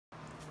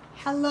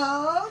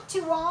Hello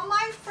to all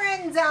my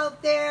friends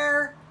out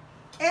there.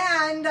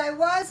 And I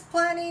was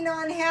planning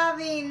on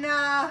having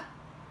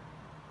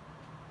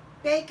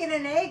bacon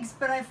and eggs,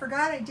 but I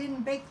forgot I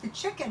didn't bake the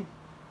chicken.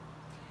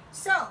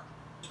 So,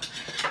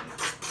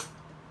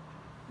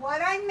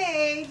 what I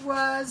made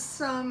was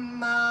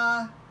some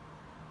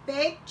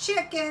baked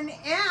chicken,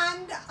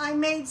 and I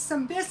made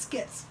some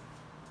biscuits.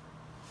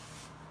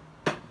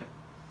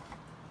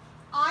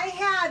 I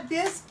had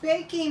this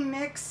baking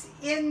mix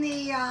in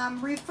the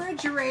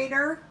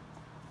refrigerator.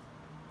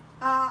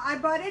 I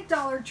bought it at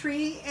Dollar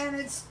Tree,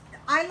 and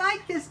I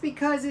like this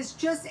because it's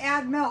just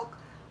add milk.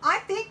 I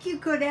think you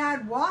could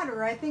add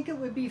water. I think it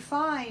would be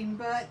fine,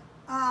 but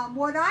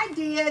what I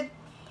did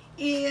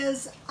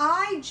is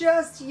I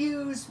just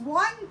used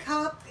 1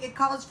 cup. It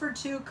calls for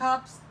 2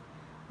 cups.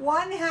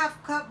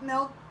 1/2 cup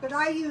milk, but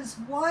I use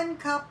 1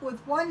 cup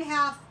with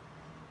 1/2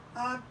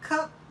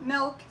 cup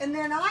milk, and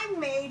then I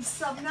made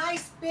some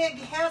nice big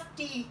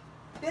hefty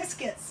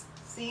biscuits.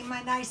 See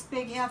my nice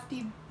big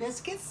hefty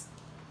biscuits?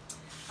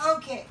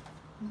 Okay,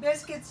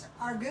 biscuits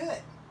are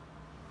good.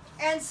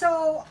 And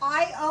so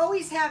I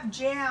always have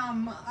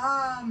jam.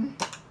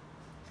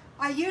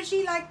 I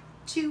usually I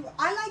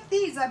like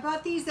these. I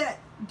bought these at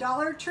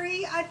Dollar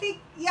Tree. I think,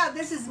 yeah,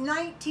 this is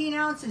 19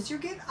 ounces. You're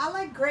good. I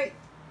like grape.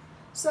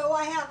 So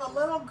I have a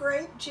little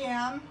grape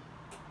jam.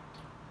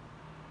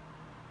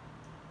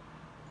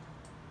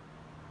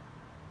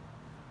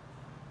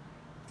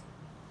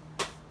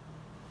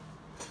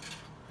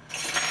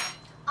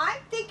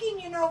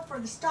 You know, for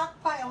the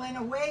stockpile, in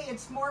a way,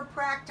 it's more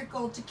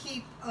practical to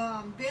keep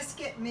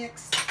biscuit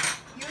mix.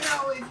 You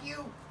know,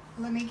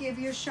 let me give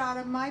you a shot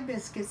of my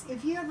biscuits.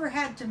 If you ever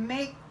had to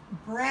make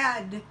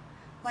bread,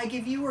 like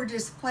if you were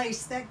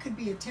displaced, that could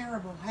be a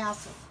terrible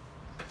hassle.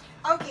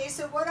 Okay,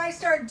 so what I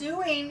start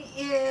doing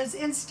is,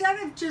 instead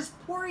of just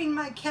pouring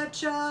my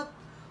ketchup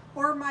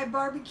or my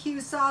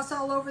barbecue sauce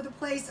all over the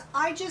place,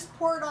 I just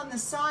pour it on the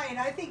side.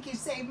 I think you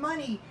save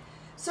money.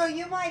 So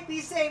you might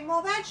be saying,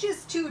 well, that's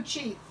just too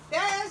cheap.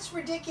 That's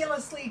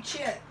ridiculously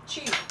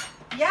cheap.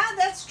 Yeah,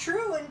 that's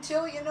true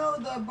until, you know,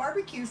 the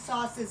barbecue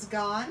sauce is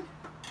gone.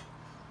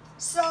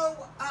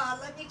 So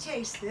let me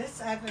taste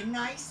this. I have a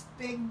nice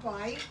big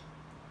bite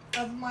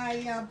of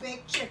my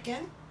baked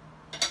chicken.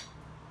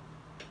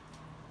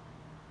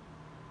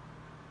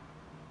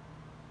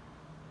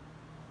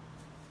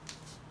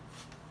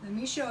 Let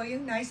me show you.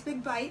 Nice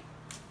big bite.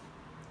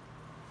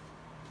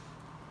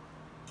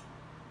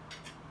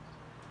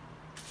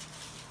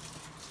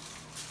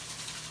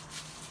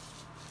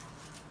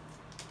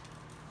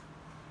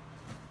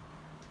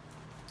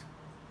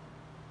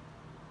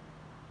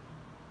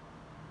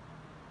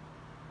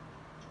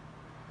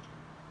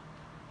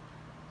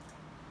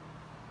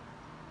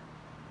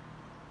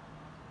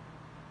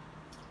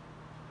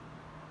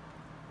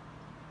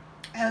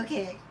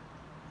 Okay,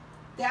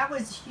 that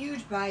was a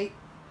huge bite.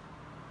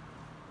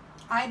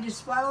 I had to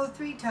swallow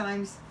 3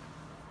 times.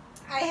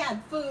 I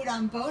had food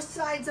on both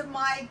sides of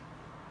my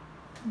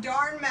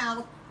darn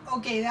mouth.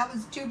 Okay, that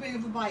was too big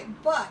of a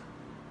bite. But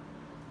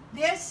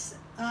this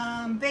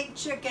baked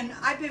chicken,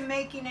 I've been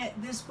making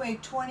it this way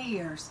 20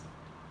 years.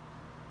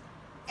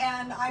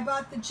 And I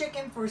bought the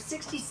chicken for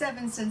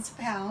 67 cents a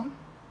pound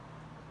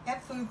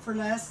at Food for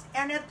Less.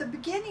 And at the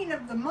beginning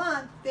of the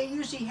month, they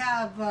usually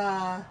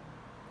have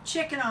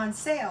chicken on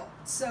sale.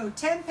 So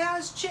 10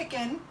 pounds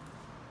chicken,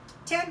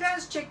 10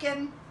 pounds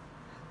chicken.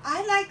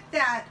 I like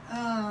that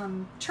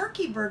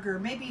turkey burger,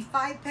 maybe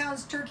 5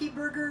 pounds turkey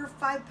burger,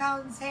 5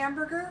 pounds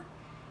hamburger.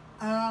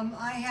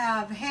 I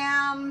have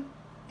ham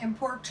and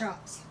pork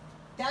chops.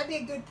 That'd be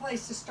a good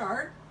place to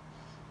start.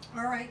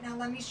 All right, now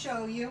let me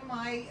show you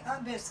my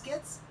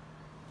biscuits.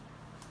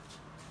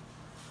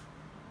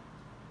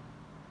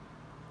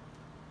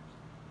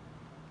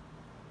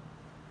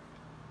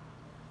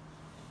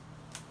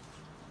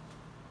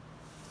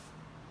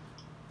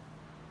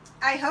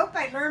 I hope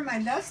I learned my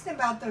lesson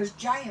about those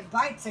giant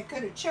bites. I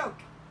could have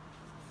choked.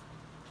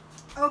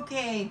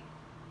 Okay,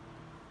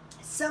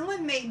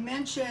 someone made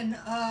mention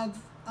of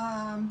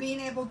being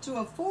able to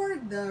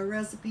afford the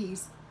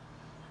recipes.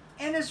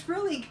 And it's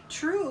really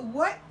true.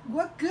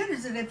 What good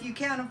is it if you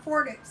can't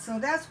afford it? So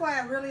that's why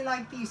I really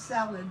like these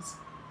salads.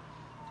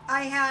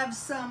 I have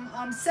some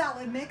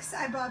salad mix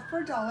I bought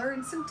for $1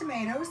 and some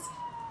tomatoes.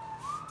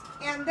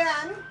 And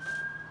then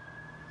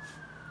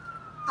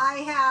I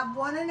have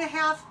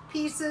 1.5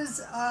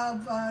 pieces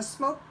of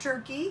smoked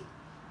turkey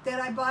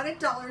that I bought at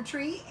Dollar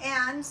Tree,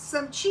 and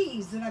some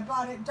cheese that I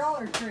bought at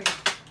Dollar Tree.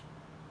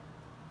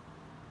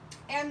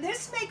 And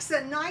this makes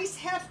a nice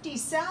hefty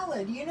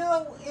salad. You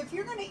know, if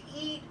you're going to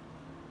eat,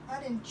 I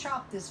didn't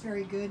chop this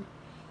very good.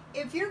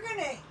 If you're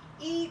going to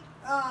eat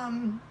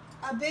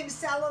a big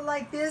salad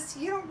like this,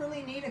 you don't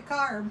really need a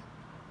carb.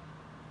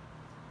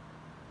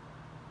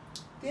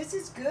 This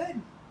is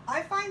good.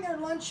 I find their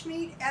lunch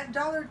meat at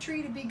Dollar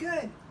Tree to be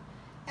good.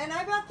 And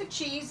I bought the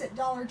cheese at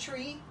Dollar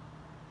Tree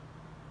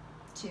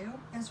too,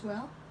 as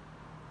well.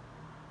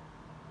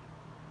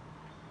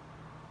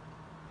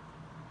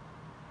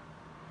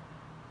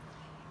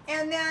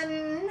 And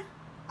then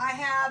I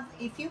have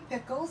a few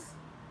pickles.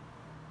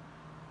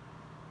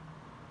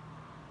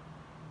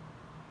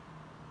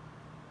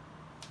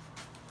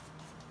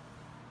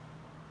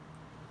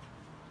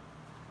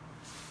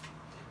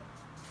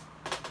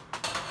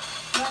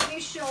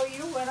 show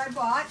you what I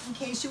bought in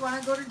case you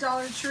want to go to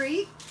Dollar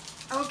Tree.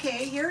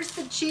 Okay, here's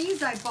the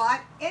cheese I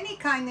bought. Any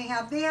kind they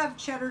have. They have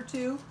cheddar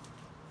too.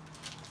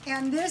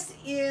 And this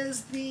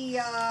is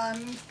the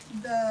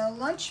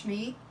lunch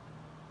meat.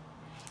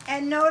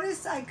 And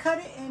notice I cut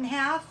it in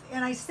half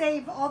and I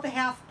save all the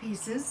half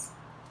pieces.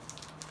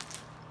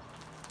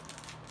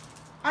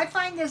 I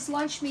find this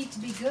lunch meat to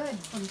be good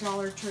from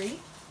Dollar Tree.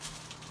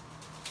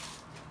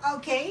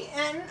 Okay,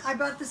 and I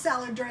bought the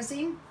salad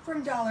dressing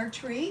from Dollar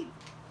Tree.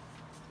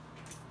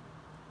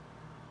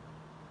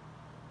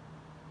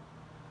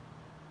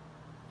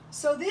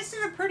 So this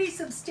is a pretty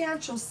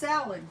substantial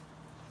salad.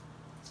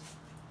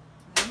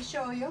 Let me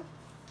show you.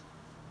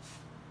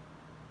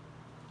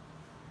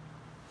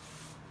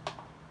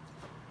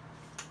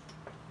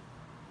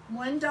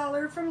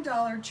 $1 from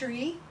Dollar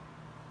Tree.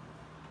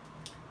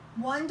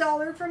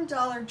 $1 from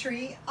Dollar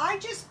Tree. I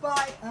just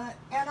buy,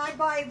 and I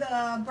buy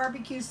the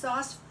barbecue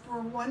sauce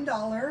for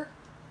 $1.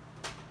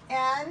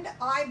 And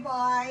I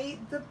buy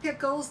the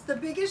pickles, the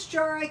biggest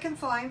jar I can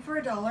find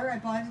for $1. I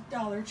bought at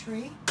Dollar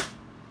Tree.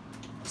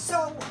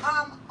 So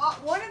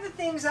one of the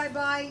things I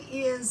buy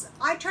is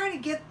I try to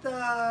get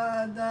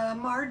the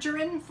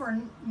margarine for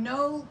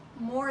no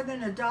more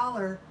than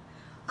 $1.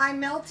 I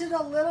melted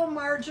a little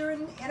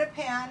margarine in a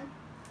pan.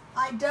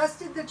 I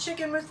dusted the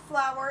chicken with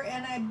flour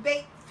and I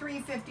baked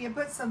 350. I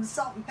put some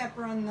salt and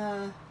pepper on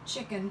the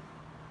chicken.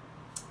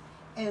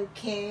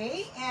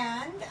 Okay,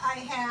 and I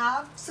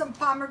have some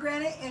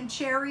pomegranate and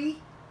cherry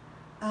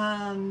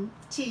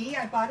tea.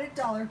 I bought at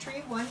Dollar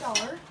Tree,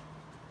 $1.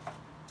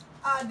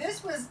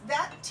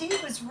 That tea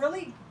was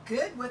really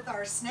good with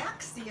our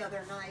snacks the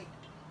other night.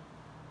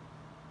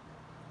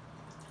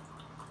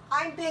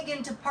 I'm big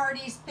into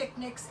parties,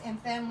 picnics, and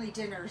family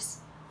dinners.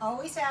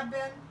 Always have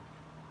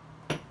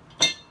been.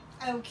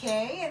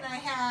 Okay, and I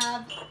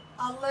have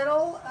a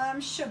little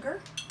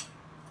sugar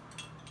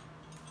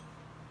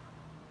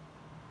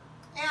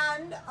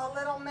and a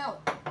little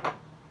milk.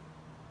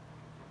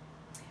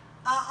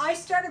 I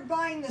started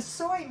buying the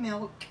soy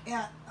milk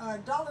at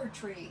Dollar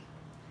Tree.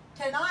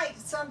 Tonight,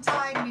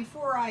 sometime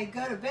before I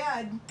go to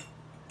bed,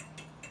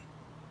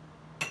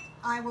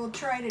 I will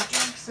try to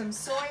drink some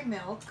soy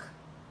milk.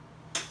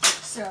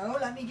 So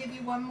let me give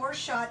you one more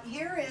shot.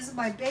 Here is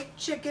my baked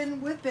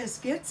chicken with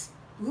biscuits.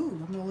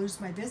 Ooh, I'm gonna lose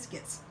my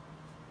biscuits.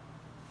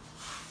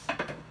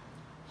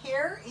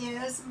 Here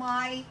is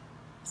my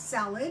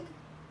salad.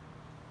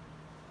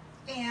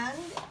 And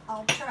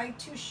I'll try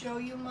to show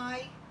you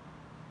my,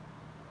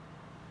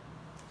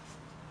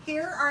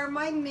 here are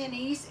my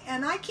minis.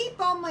 And I keep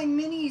all my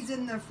minis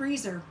in the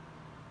freezer.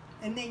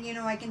 And then, you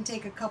know, I can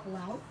take a couple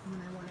out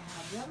when I want to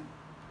have them.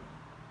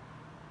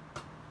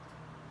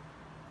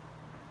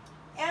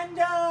 And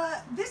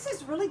this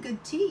is really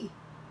good tea.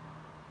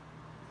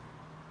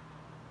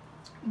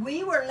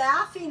 We were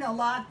laughing a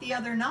lot the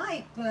other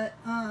night, but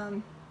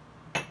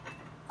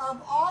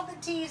of all the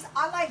teas,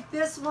 I like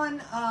this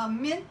one,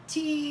 mint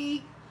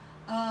tea,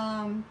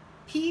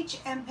 peach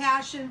and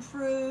passion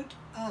fruit,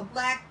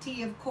 black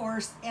tea, of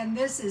course, and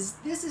this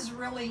is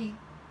really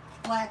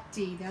black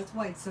tea. That's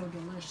why it's so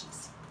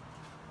delicious.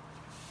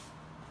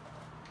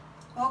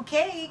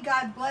 Okay,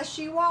 God bless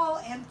you all,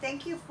 and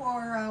thank you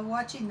for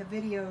watching the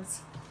videos.